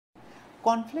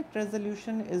conflict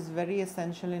resolution is very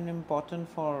essential and important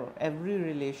for every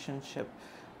relationship.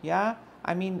 Yeah,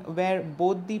 I mean, where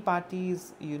both the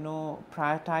parties,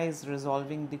 prioritize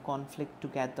resolving the conflict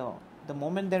together. The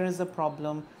moment there is a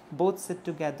problem, both sit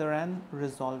together and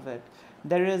resolve it.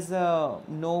 There is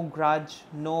no grudge,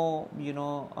 no,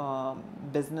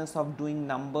 business of doing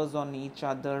numbers on each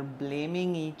other,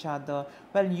 blaming each other.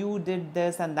 Well, you did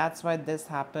this and that's why this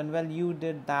happened. Well, you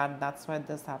did that, that's why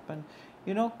this happened.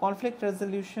 Conflict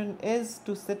resolution is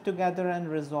to sit together and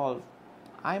resolve.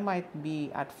 I might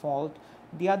be at fault,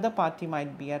 the other party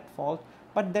might be at fault,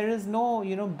 but there is no,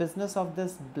 business of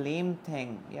this blame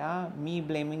thing. Yeah, me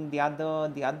blaming the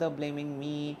other blaming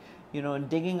me,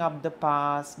 digging up the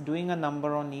past, doing a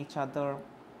number on each other.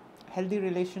 Healthy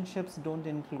relationships don't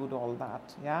include all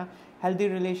that. Yeah, healthy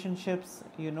relationships,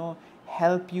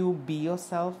 help you be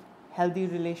yourself. Healthy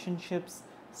relationships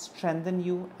strengthen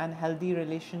you, and healthy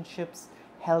relationships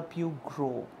help you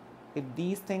grow. If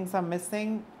these things are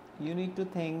missing, you need to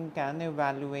think and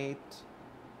evaluate